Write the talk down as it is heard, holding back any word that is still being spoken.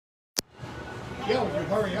Yeah, would you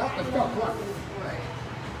hurry up? Let's go, come on.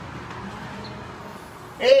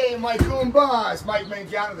 Hey, my Gumbas, Mike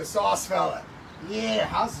Mangiano, the sauce fella. Yeah,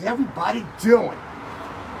 how's everybody doing?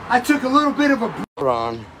 I took a little bit of a break. Hold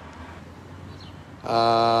on.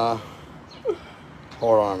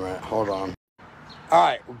 Hold on a minute, hold on. All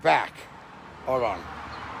right, we're back. Hold on.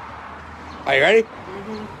 Are you ready?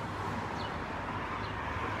 Mm-hmm.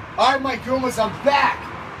 All right, my Gumbas, I'm back.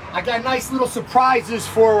 I got nice little surprises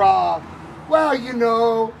for, well, you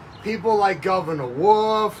know, people like Governor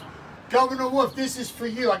Wolf. Governor Wolf, this is for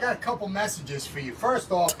you. I got a couple messages for you.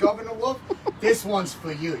 First off, Governor Wolf, this one's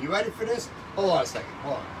for you. You ready for this? Hold on a second.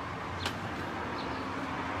 Hold on.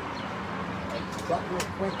 Stop real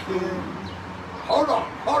quick here. Hold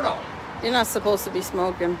on. You're not supposed to be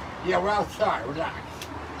smoking. Yeah, we're outside. Relax.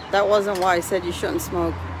 That wasn't why I said you shouldn't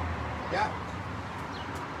smoke. Yeah.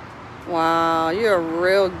 Wow, you're a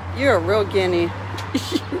real guinea. You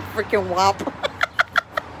freaking whop.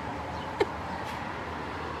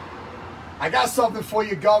 I got something for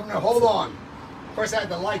you, Governor. Hold on. First, I had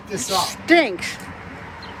to light this up. Stinks.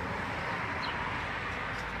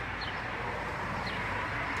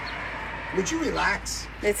 Would you relax?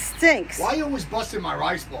 It stinks. Why are you always busting my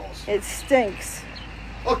rice balls? It stinks.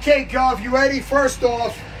 Okay, Gov, you ready? First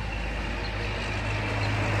off,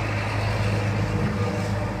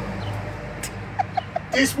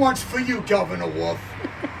 this one's for you, Governor Wolf.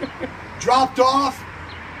 Dropped off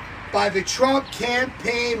by the Trump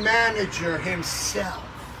campaign manager himself.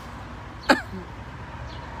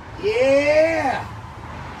 Yeah!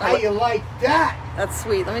 How you like that? That's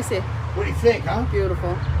sweet. Let me see. What do you think, huh?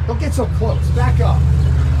 Beautiful. Don't get so close. Back up.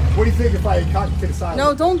 What do you think if I cut to the side?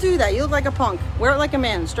 No, don't do that. You look like a punk. Wear it like a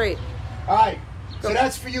man, straight. All right. So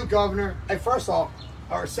that's for you, Governor. And first off,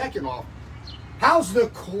 or second off, how's the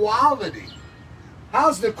quality?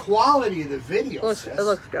 How's the quality of the video? It looks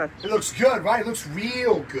good. It looks good, right? It looks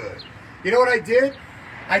real good. You know what I did?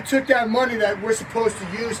 I took that money that we're supposed to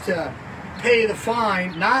use to pay the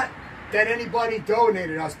fine, not that anybody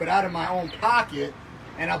donated us, but out of my own pocket,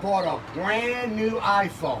 and I bought a brand new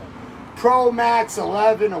iPhone. Pro Max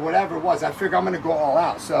 11 or whatever it was. I figure I'm going to go all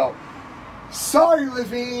out. So, sorry,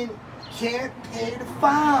 Levine, can't pay the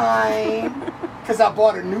fine because I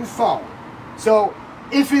bought a new phone. So,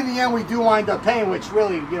 if in the end we do wind up paying, which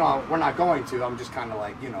really, you know, we're not going to, I'm just kind of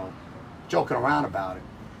like, you know, joking around about it.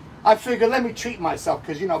 I figured let me treat myself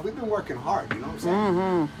because, you know, we've been working hard, you know what I'm saying?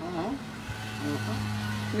 Mm-hmm. Mm-hmm.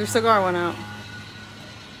 Mm-hmm. Your cigar went out.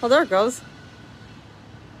 Oh, there it goes.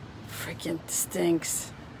 Freaking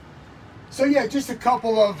stinks. So, yeah, just a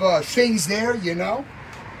couple of things there, you know.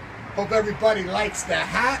 Hope everybody likes the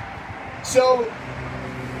hat. So,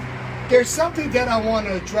 there's something that I want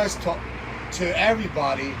to address to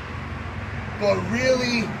everybody, but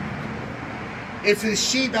really, if the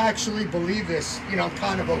sheep actually believe this, you know, I'm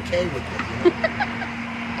kind of okay with it, you know?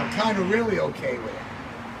 I'm kind of really okay with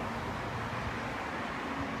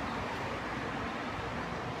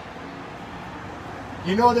it.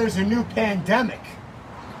 You know, there's a new pandemic.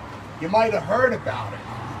 You might have heard about it.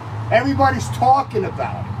 Everybody's talking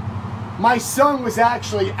about it. My son was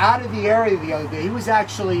actually out of the area the other day. He was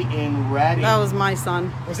actually in Reading. That was my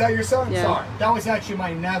son. Was that your son? Yeah. Sorry. That was actually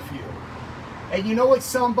my nephew. And you know what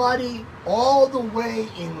somebody all the way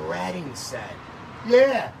in Reading said?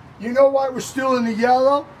 Yeah, you know why we're still in the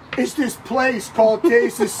yellow? It's this place called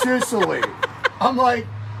Taste of Sicily. I'm like,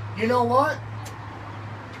 you know what?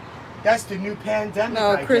 That's the new pandemic,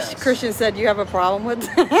 I guess. Christian said you have a problem with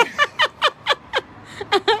that.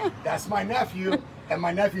 That's my nephew. And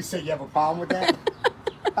my nephew said, you have a problem with that?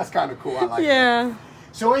 That's kind of cool. I like yeah. that.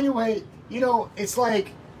 So anyway, you know, it's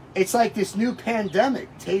like this new pandemic,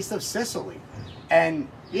 Taste of Sicily. And,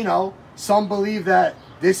 you know, some believe that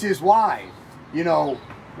this is why, you know,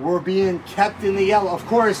 we're being kept in the yellow. Of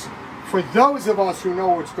course, for those of us who know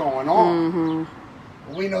what's going on,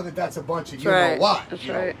 mm-hmm. we know that that's a bunch of know what. That's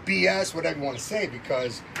you right. know, BS, whatever you want to say,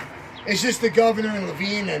 because it's just the governor and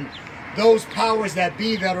Levine and those powers that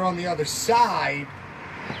be that are on the other side.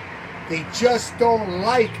 They just don't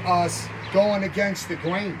like us going against the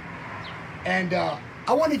grain. And I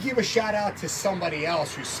want to give a shout out to somebody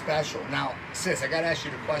else who's special. Now, sis, I got to ask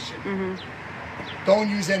you the question. Mm-hmm. Don't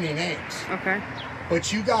use any names. Okay.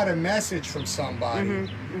 But you got a message from somebody.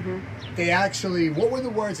 Mm-hmm. Mm-hmm. They actually, what were the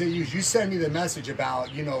words they used? You sent me the message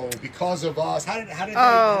about, you know, because of us. How did they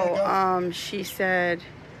go? She said,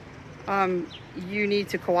 you need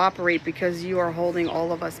to cooperate because you are holding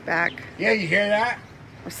all of us back. Yeah, you hear that?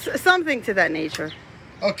 Something to that nature.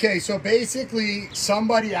 Okay, so basically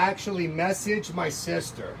somebody actually messaged my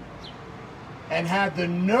sister and had the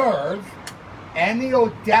nerve and the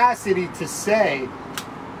audacity to say,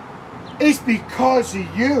 It's because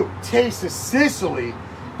of you, Taste of Sicily,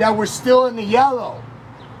 that we're still in the yellow.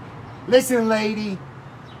 Listen, lady,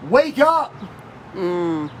 wake up.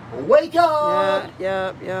 Wake up.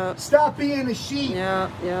 Yeah. Stop being a sheep.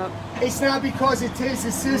 Yeah. It's not because it tastes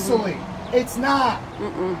of Sicily. It's not.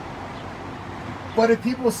 But if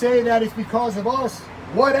people say that it's because of us,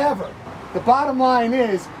 whatever. The bottom line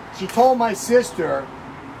is, she told my sister,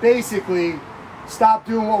 basically, stop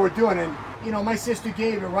doing what we're doing. And, you know, my sister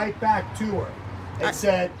gave it right back to her and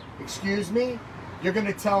said, excuse me, you're going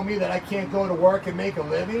to tell me that I can't go to work and make a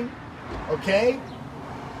living? Okay?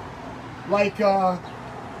 Like,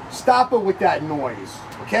 stop it with that noise,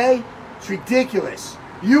 okay? It's ridiculous.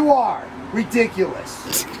 You are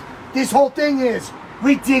ridiculous. This whole thing is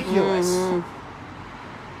ridiculous.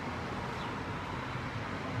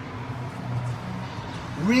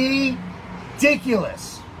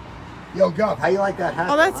 Ridiculous. Yo, Gov, how you like that hat?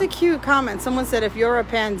 Oh, that's a cute comment. Someone said, if you're a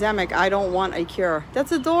pandemic, I don't want a cure.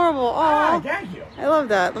 That's adorable. Oh, thank you. I love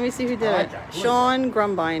that. Let me see who did it. Sean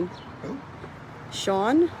Grumbine. Who?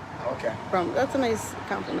 Sean? Okay. That's a nice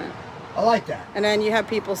compliment. I like that. And then you have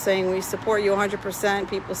people saying, we support you 100%.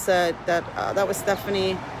 People said that, that was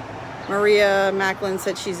Stephanie. Maria Macklin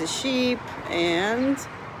said she's a sheep. And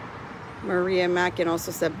Maria Macklin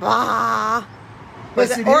also said, bah.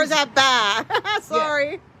 Listen, or is that bah?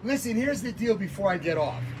 Sorry. Yeah. Listen, here's the deal before I get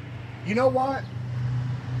off. You know what?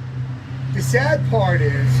 The sad part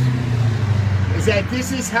is that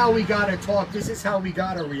this is how we gotta talk. This is how we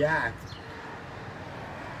gotta react.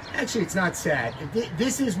 Actually, it's not sad.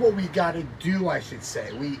 This is what we gotta do, I should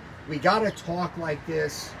say. We gotta talk like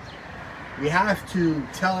this. We have to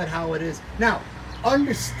tell it how it is. Now,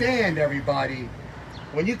 understand, everybody,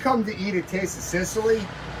 when you come to eat a Taste of Sicily,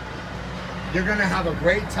 you're gonna have a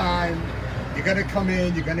great time. You're gonna come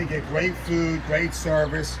in, you're gonna get great food, great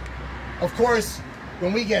service. Of course,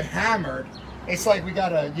 when we get hammered, it's like we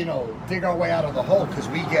gotta, you know, dig our way out of the hole because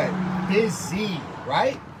we get busy,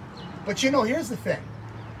 right? But you know, here's the thing.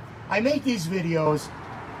 I make these videos,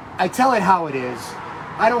 I tell it how it is.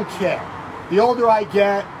 I don't care. The older I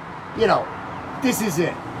get, you know, this is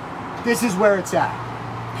it. This is where it's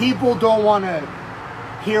at. People don't want to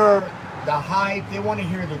hear the hype. They want to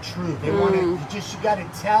hear the truth. They want to, you got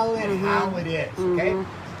to tell it how it is, okay?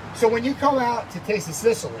 So when you come out to Taste of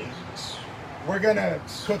Sicily, we're going to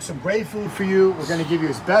cook some great food for you. We're going to give you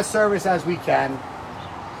as best service as we can.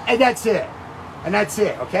 And that's it. And that's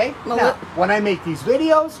it, okay? Now, when I make these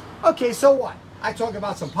videos, okay, so what? I talk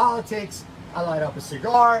about some politics. I light up a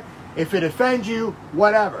cigar. If it offends you,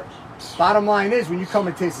 whatever. Bottom line is, when you come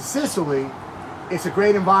and Taste of Sicily, it's a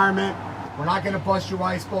great environment. We're not going to bust your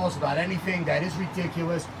ice balls about anything that is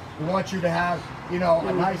ridiculous. We want you to have, you know,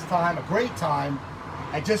 a nice time, a great time,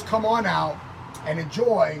 and just come on out and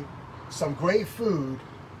enjoy some great food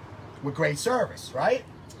with great service, right?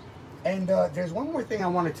 And there's one more thing I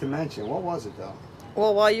wanted to mention. What was it, though?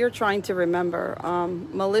 Well, while you're trying to remember,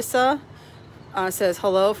 Melissa says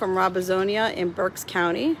hello from Robizonia in Berks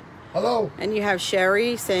County. Hello. And you have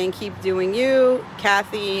Sherry saying, keep doing you.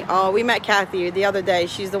 Kathy, oh, we met Kathy the other day.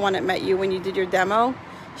 She's the one that met you when you did your demo.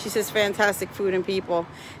 She says, fantastic food and people.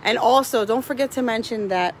 And also, don't forget to mention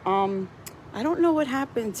that, I don't know what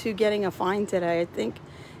happened to getting a fine today. I think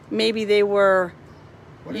maybe they were,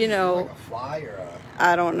 you know. Like a fly or a...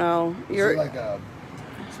 I don't know. Is it like a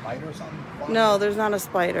spider or something? No, there's not a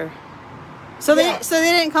spider. So they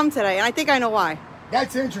didn't come today, and I think I know why.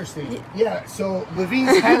 That's interesting. Yeah, so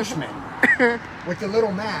Levine's henchmen with the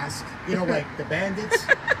little mask, you know, like the bandits,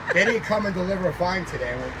 they didn't come and deliver a fine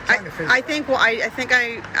today. We're trying to figure I think, well, I think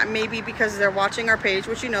maybe because they're watching our page,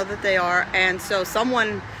 which you know that they are, and so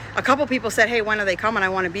a couple people said, hey, when are they coming? I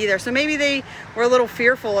want to be there. So maybe they were a little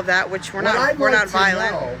fearful of that, which we're not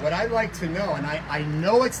violent. What I'd like to know, and I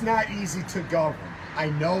know it's not easy to govern. I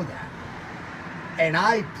know that. And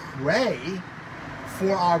I pray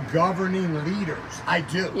for our governing leaders. I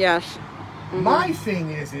do. Yes. My thing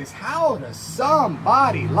is how does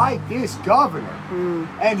somebody like this governor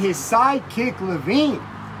and his sidekick Levine,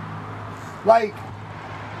 like,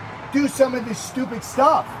 do some of this stupid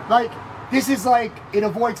stuff? Like, this is like, it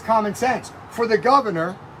avoids common sense. For the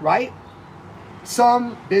governor, right?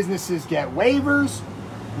 Some businesses get waivers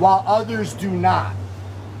while others do not.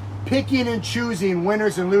 Picking and choosing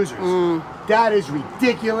winners and losers. That is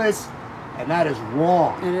ridiculous. And that is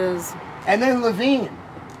wrong. It is. And then Levine.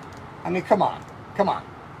 I mean, come on. Come on.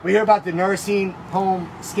 We hear about the nursing home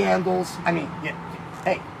scandals. I mean,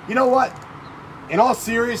 hey, you know what? In all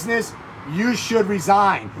seriousness, you should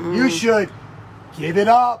resign. You should give it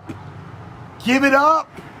up. Give it up.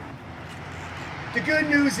 The good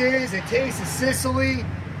news is, at Taste of Sicily,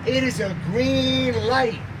 it is a green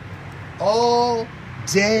light. all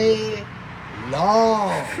day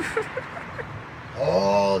long.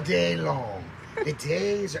 All day long. The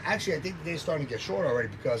days are, actually, I think the days are starting to get short already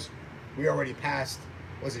because we already passed,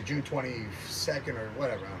 was it June 22nd or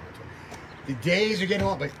whatever, I don't know. The days are getting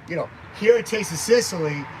long, but you know, here at Taste of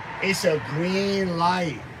Sicily, it's a green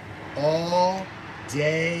light all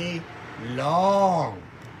day long.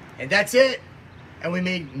 And that's it. And we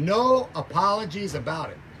made no apologies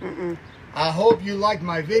about it. I hope you liked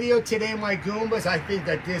my video today, my Goombas. I think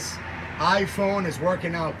that this iPhone is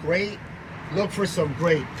working out great. Look for some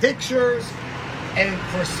great pictures and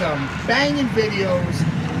for some banging videos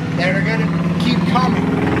that are gonna keep coming.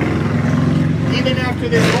 Even after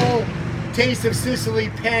this whole Taste of Sicily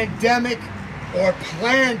pandemic or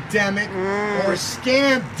plandemic or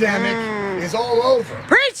scamdemic is all over.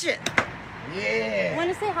 Preach it! Yeah.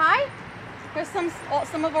 Want to say hi? There's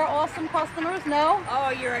some of our awesome customers. No? Oh,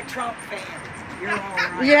 you're a Trump fan. You're all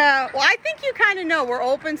right. Yeah. Well, I think you kind of know. We're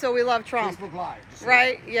open, so we love Trump. Facebook Live.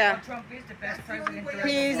 Right? Yeah. Well, Trump is the best president.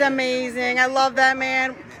 He's amazing. I love that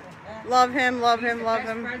man. Love him. Love him. Love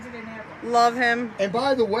him. President ever. Love him. And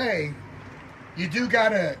by the way, you do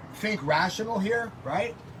gotta think rational here,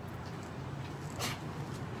 right?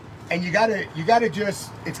 And you gotta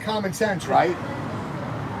just, it's common sense, right?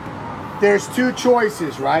 There's two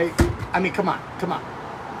choices, right? I mean, come on.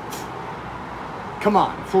 Come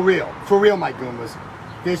on, for real, my Goombas.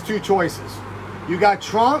 There's two choices. You got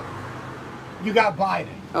Trump, you got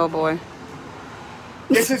Biden. Oh boy.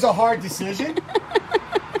 This is a hard decision?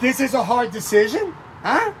 This is a hard decision?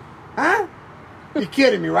 Huh? Huh? You're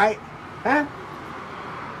kidding me, right? Huh?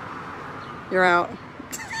 You're out.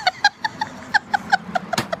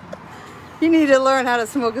 You need to learn how to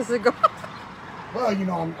smoke a cigar. Well, you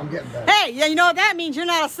know, I'm getting better. Hey, yeah, you know what that means? You're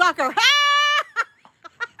not a sucker.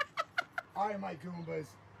 All right, my Goombas,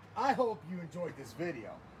 I hope you enjoyed this video.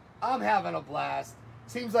 I'm having a blast.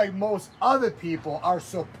 Seems like most other people, our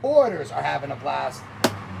supporters, are having a blast.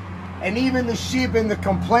 And even the sheep and the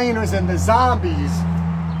complainers and the zombies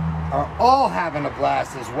are all having a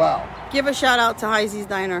blast as well. Give a shout out to Heisy's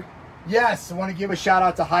Diner. Yes, I want to give a shout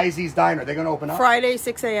out to Heisy's Diner. They're going to open up? Friday,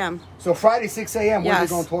 6 a.m. So Friday, 6 a.m., Yes. where they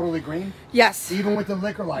going totally green? Yes. Even with the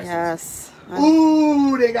liquor license? Yes.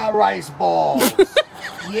 Ooh, they got rice balls.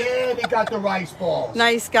 Yeah, they got the rice balls.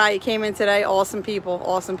 Nice guy. He came in today. Awesome people.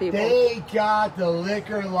 Awesome people. They got the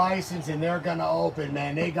liquor license and they're going to open,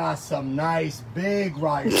 man. They got some nice big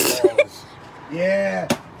rice balls. Yeah,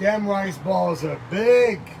 them rice balls are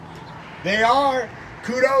big. They are.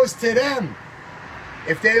 Kudos to them.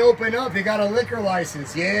 If they open up, they got a liquor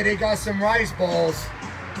license. Yeah, they got some rice balls.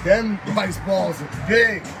 Them rice balls are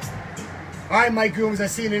big. All right, my Gooms, I'll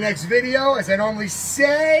see you in the next video. As I normally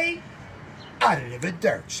say, I live a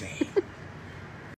dirt shame.